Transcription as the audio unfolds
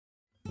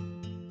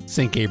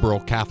St. Gabriel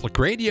Catholic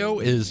Radio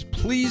is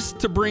pleased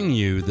to bring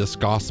you this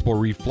gospel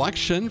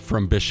reflection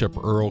from Bishop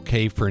Earl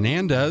K.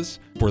 Fernandes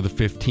for the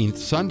 15th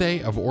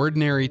Sunday of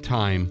Ordinary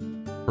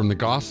Time from the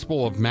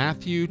Gospel of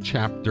Matthew,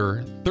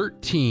 chapter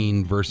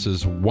 13,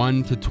 verses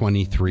 1 to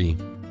 23.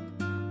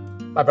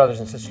 My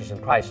brothers and sisters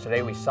in Christ,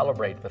 today we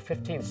celebrate the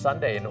 15th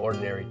Sunday in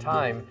Ordinary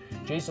Time.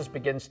 Jesus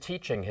begins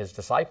teaching his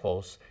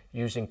disciples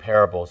using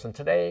parables, and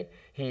today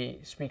he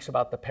speaks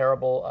about the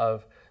parable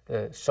of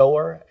the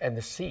sower and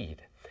the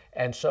seed.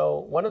 And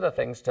so one of the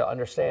things to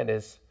understand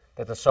is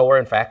that the sower,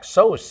 in fact,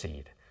 sows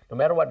seed. No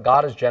matter what,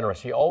 God is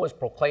generous. He always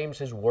proclaims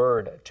his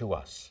word to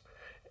us.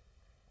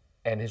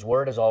 And his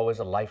word is always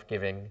a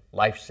life-giving,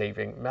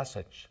 life-saving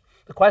message.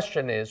 The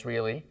question is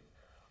really,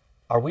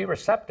 are we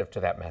receptive to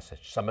that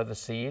message? Some of the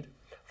seed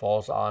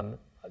falls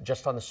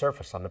just on the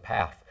surface, on the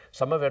path.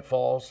 Some of it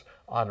falls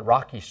on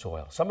rocky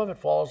soil. Some of it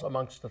falls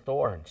amongst the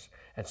thorns.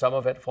 And some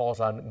of it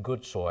falls on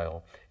good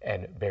soil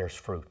and bears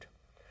fruit.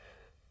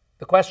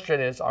 The question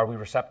is, are we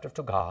receptive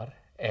to God?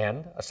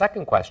 And a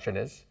second question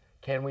is,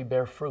 can we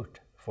bear fruit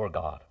for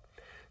God?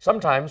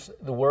 Sometimes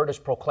the word is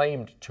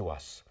proclaimed to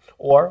us,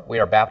 or we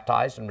are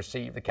baptized and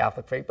receive the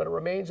Catholic faith, but it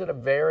remains at a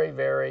very,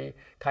 very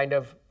kind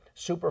of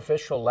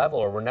superficial level,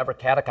 or we're never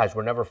catechized,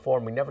 we're never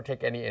formed, we never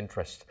take any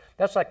interest.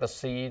 That's like the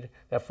seed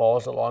that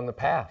falls along the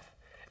path,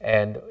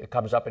 and it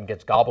comes up and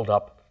gets gobbled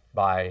up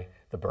by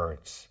the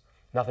birds.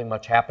 Nothing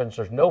much happens,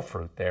 there's no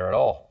fruit there at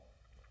all.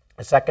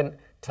 The second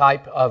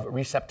type of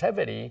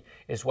receptivity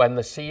is when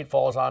the seed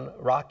falls on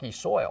rocky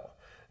soil.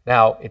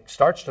 Now, it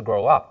starts to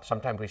grow up.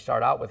 Sometimes we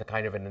start out with a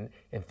kind of an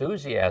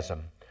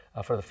enthusiasm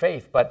for the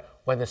faith,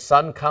 but when the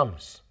sun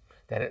comes,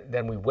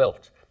 then we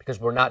wilt because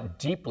we're not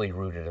deeply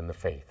rooted in the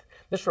faith.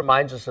 This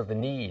reminds us of the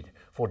need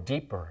for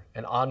deeper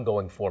and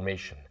ongoing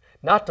formation,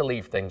 not to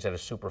leave things at a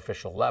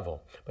superficial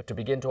level, but to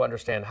begin to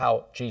understand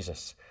how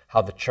Jesus,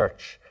 how the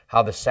church,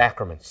 how the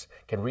sacraments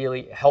can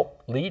really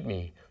help lead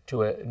me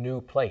to a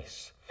new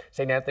place.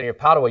 St. Anthony of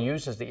Padua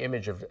uses the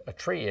image of a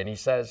tree, and he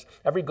says,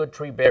 every good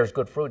tree bears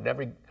good fruit, and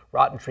every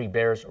rotten tree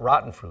bears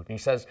rotten fruit. And he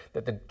says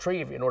that the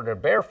tree, in order to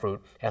bear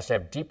fruit, has to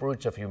have deep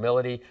roots of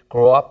humility,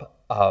 grow up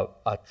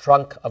a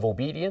trunk of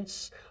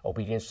obedience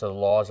to the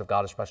laws of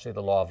God, especially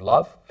the law of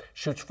love,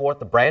 shoots forth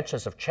the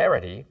branches of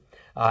charity,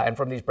 and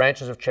from these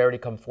branches of charity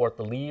come forth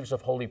the leaves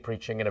of holy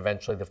preaching and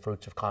eventually the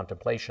fruits of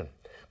contemplation.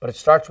 But it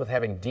starts with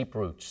having deep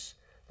roots,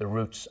 the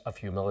roots of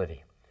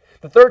humility.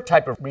 The third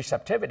type of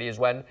receptivity is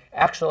when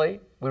actually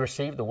we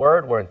receive the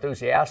word, we're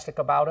enthusiastic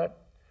about it,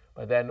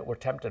 but then we're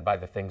tempted by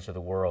the things of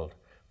the world,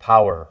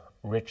 power,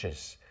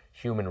 riches,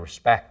 human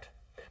respect.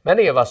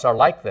 Many of us are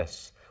like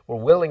this. We're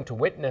willing to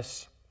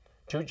witness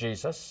to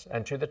Jesus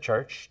and to the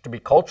church, to be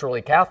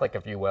culturally Catholic,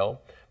 if you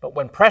will, but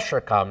when pressure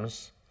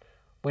comes,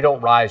 we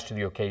don't rise to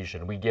the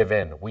occasion. We give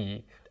in.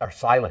 We are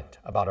silent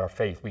about our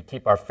faith. We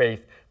keep our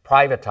faith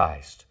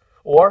privatized.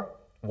 Or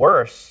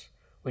worse,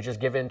 we just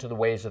give in to the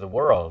ways of the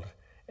world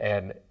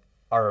and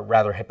are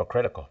rather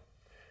hypocritical.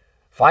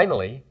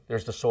 Finally,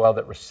 there's the soil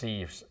that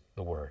receives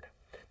the word,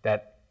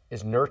 that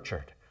is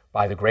nurtured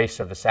by the grace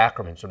of the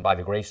sacraments and by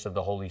the grace of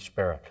the Holy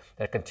Spirit,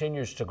 that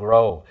continues to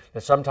grow,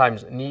 that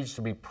sometimes needs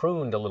to be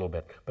pruned a little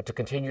bit, but to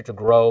continue to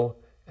grow,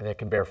 and that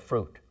can bear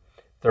fruit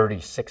 30,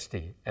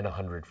 60, and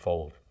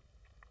 100-fold.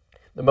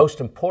 The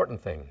most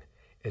important thing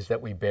is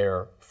that we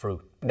bear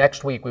fruit.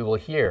 Next week, we will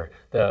hear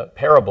the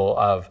parable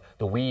of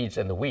the weeds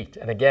and the wheat.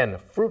 And again,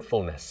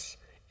 fruitfulness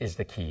is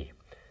the key.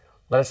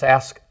 Let us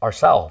ask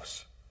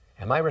ourselves,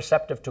 am I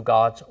receptive to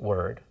God's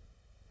word?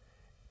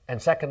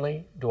 And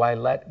secondly, do I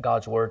let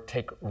God's word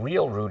take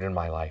real root in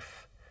my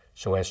life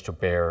so as to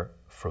bear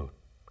fruit?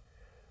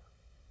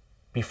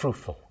 Be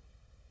fruitful.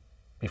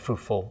 Be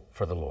fruitful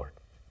for the Lord.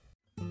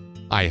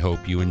 I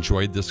hope you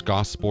enjoyed this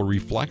gospel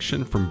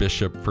reflection from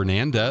Bishop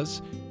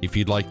Fernandes. If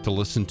you'd like to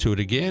listen to it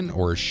again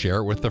or share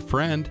it with a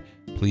friend,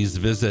 please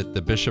visit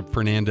the Bishop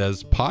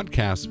Fernandes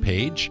podcast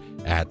page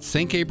at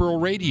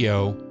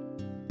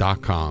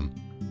stgabrielradio.com.